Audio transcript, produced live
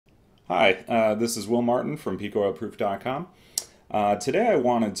Hi, this is Will Martin from PeakOilProof.com. Today I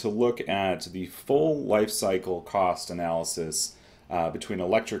wanted to look at the full life cycle cost analysis between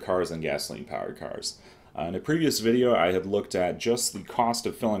electric cars and gasoline-powered cars. In a previous video I had looked at just the cost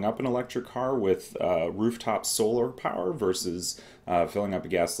of filling up an electric car with rooftop solar power versus filling up a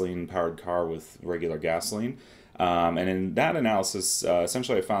gasoline-powered car with regular gasoline. And in that analysis,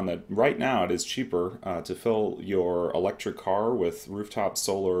 essentially I found that right now it is cheaper to fill your electric car with rooftop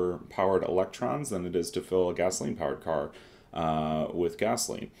solar powered electrons than it is to fill a gasoline powered car with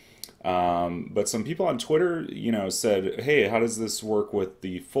gasoline. But some people on Twitter, said, hey, how does this work with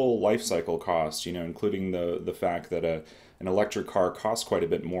the full life cycle cost, including the fact that an electric car costs quite a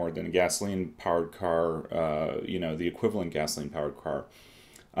bit more than a gasoline powered car, the equivalent gasoline powered car.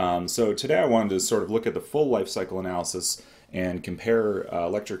 So today I wanted to sort of look at the full life cycle analysis and compare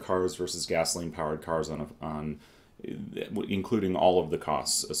electric cars versus gasoline-powered cars on including all of the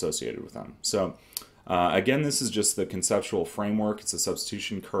costs associated with them. So again, this is just the conceptual framework. It's a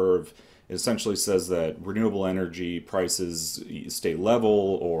substitution curve. It essentially says that renewable energy prices stay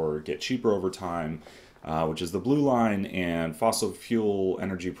level or get cheaper over time, which is the blue line, and fossil fuel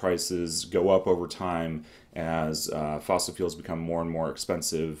energy prices go up over time as fossil fuels become more and more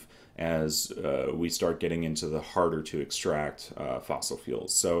expensive as we start getting into the harder to extract fossil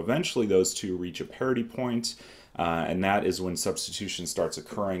fuels. So eventually those two reach a parity point, and that is when substitution starts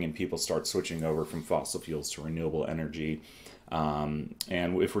occurring and people start switching over from fossil fuels to renewable energy. And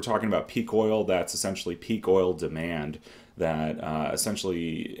if we're talking about peak oil, that's essentially peak oil demand, that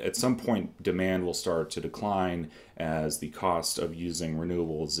essentially at some point demand will start to decline as the cost of using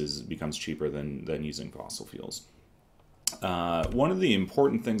renewables becomes cheaper than using fossil fuels. One of the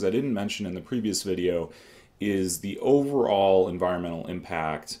important things I didn't mention in the previous video is the overall environmental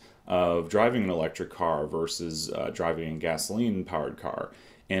impact of driving an electric car versus driving a gasoline-powered car.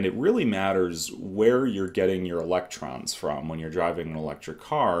 And it really matters where you're getting your electrons from when you're driving an electric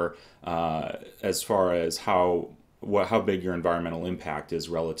car, as far as how big your environmental impact is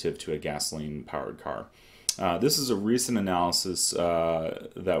relative to a gasoline-powered car. This is a recent analysis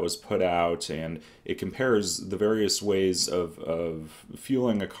that was put out, and it compares the various ways of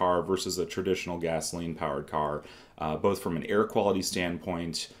fueling a car versus a traditional gasoline-powered car, both from an air quality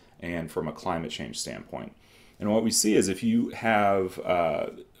standpoint and from a climate change standpoint. And what we see is if you have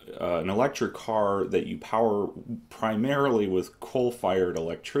an electric car that you power primarily with coal-fired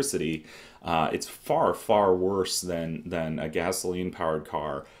electricity, it's far, far worse than a gasoline-powered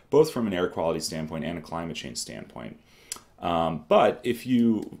car, both from an air quality standpoint and a climate change standpoint. But if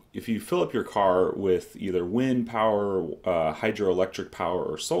you fill up your car with either wind power, hydroelectric power,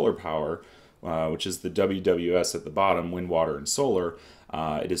 or solar power, which is the WWS at the bottom, wind, water, and solar,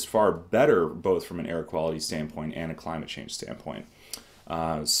 it is far better both from an air quality standpoint and a climate change standpoint.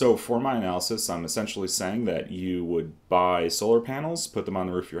 So for my analysis, I'm essentially saying that you would buy solar panels, put them on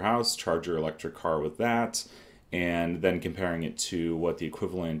the roof of your house, charge your electric car with that, and then comparing it to what the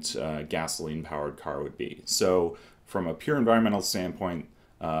equivalent gasoline-powered car would be. So from a pure environmental standpoint,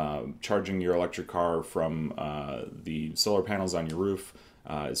 charging your electric car from the solar panels on your roof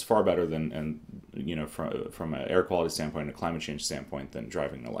is far better than, from an air quality standpoint and a climate change standpoint than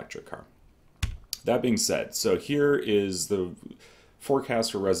driving an electric car. That being said, so here is the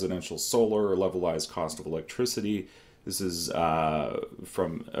forecast for residential solar, levelized cost of electricity. This is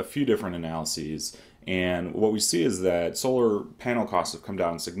from a few different analyses, and what we see is that solar panel costs have come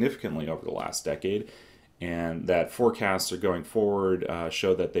down significantly over the last decade, and that forecasts are going forward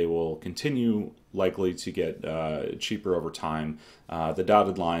show that they will continue likely to get cheaper over time. The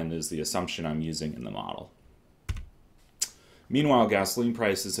dotted line is the assumption I'm using in the model. Meanwhile, gasoline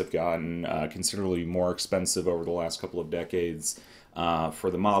prices have gotten considerably more expensive over the last couple of decades. For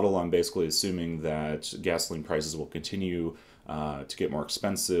the model, I'm basically assuming that gasoline prices will continue to get more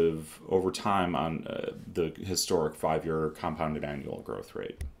expensive over time on the historic 5-year compounded annual growth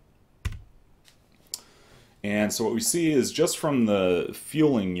rate. And so what we see is just from the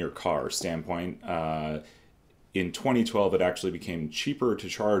fueling your car standpoint, in 2012 it actually became cheaper to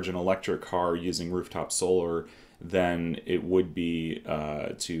charge an electric car using rooftop solar than it would be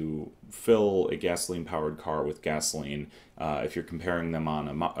to fill a gasoline-powered car with gasoline if you're comparing them on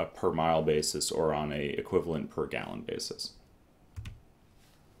a per mile basis or on a equivalent per gallon basis.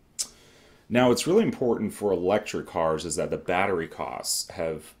 Now, what's really important for electric cars is that the battery costs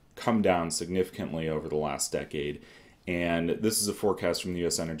have come down significantly over the last decade, and this is a forecast from the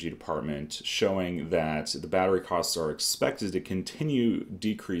U.S. Energy Department showing that the battery costs are expected to continue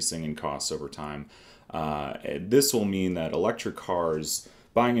decreasing in costs over time. This will mean that electric cars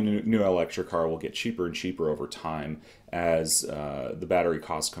buying a new electric car will get cheaper and cheaper over time as the battery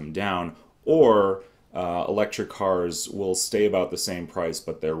costs come down, or electric cars will stay about the same price,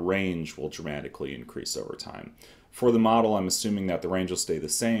 but their range will dramatically increase over time. For the model, I'm assuming that the range will stay the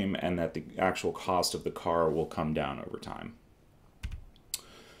same and that the actual cost of the car will come down over time.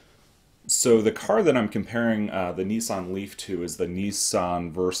 So the car that I'm comparing the Nissan Leaf to is the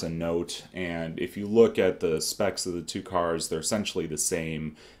Nissan Versa Note, and if you look at the specs of the two cars, they're essentially the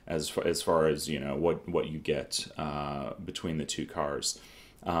same as far as what you get between the two cars.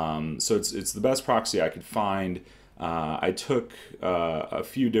 So it's the best proxy I could find. I took a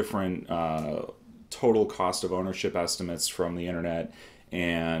few different total cost of ownership estimates from the internet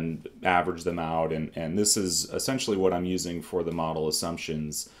and averaged them out, and this is essentially what I'm using for the model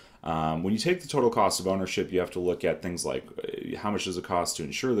assumptions. When you take the total cost of ownership, you have to look at things like how much does it cost to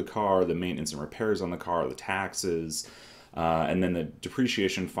insure the car, the maintenance and repairs on the car, the taxes, and then the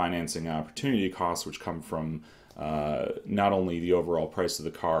depreciation, financing, and opportunity costs, which come from not only the overall price of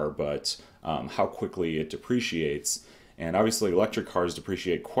the car, but how quickly it depreciates. And obviously electric cars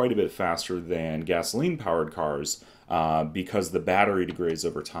depreciate quite a bit faster than gasoline-powered cars because the battery degrades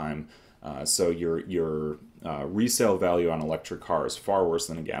over time. So your resale value on electric car is far worse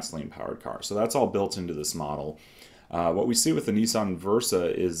than a gasoline-powered car. So that's all built into this model. What we see with the Nissan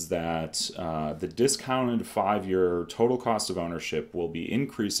Versa is that the discounted 5-year total cost of ownership will be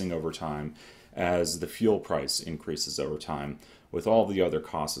increasing over time as the fuel price increases over time, with all the other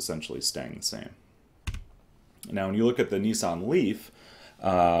costs essentially staying the same. Now, when you look at the Nissan Leaf,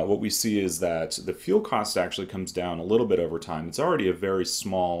 what we see is that the fuel cost actually comes down a little bit over time. It's already a very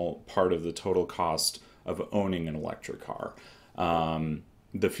small part of the total cost of owning an electric car.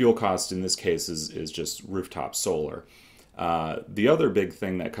 The fuel cost in this case is just rooftop solar. The other big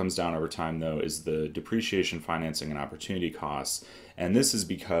thing that comes down over time, though, is the depreciation, financing, and opportunity costs. And this is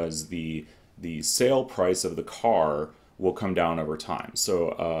because the sale price of the car will come down over time.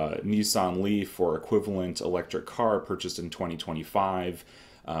 So Nissan Leaf or equivalent electric car purchased in 2025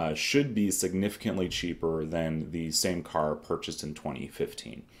 should be significantly cheaper than the same car purchased in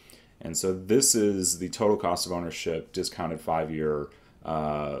 2015. And so this is the total cost of ownership discounted 5-year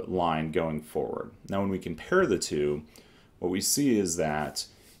line going forward. Now when we compare the two, what we see is that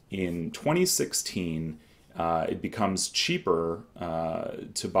in 2016, it becomes cheaper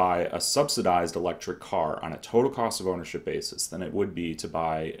to buy a subsidized electric car on a total cost of ownership basis than it would be to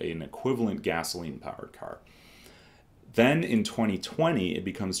buy an equivalent gasoline-powered car. Then in 2020, it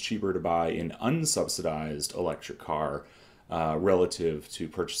becomes cheaper to buy an unsubsidized electric car relative to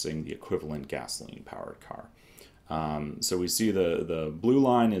purchasing the equivalent gasoline-powered car. So we see the blue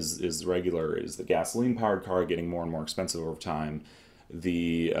line is the gasoline-powered car getting more and more expensive over time.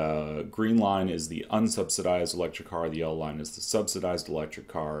 The green line is the unsubsidized electric car, the yellow line is the subsidized electric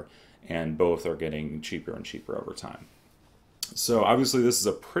car, and both are getting cheaper and cheaper over time. So obviously this is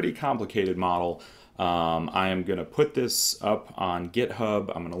a pretty complicated model. I am going to put this up on GitHub.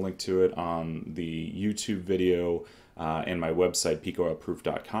 I'm going to link to it on the YouTube video and my website,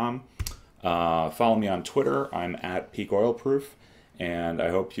 peakoilproof.com. Follow me on Twitter. I'm at peakoilproof, and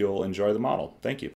I hope you'll enjoy the model. Thank you.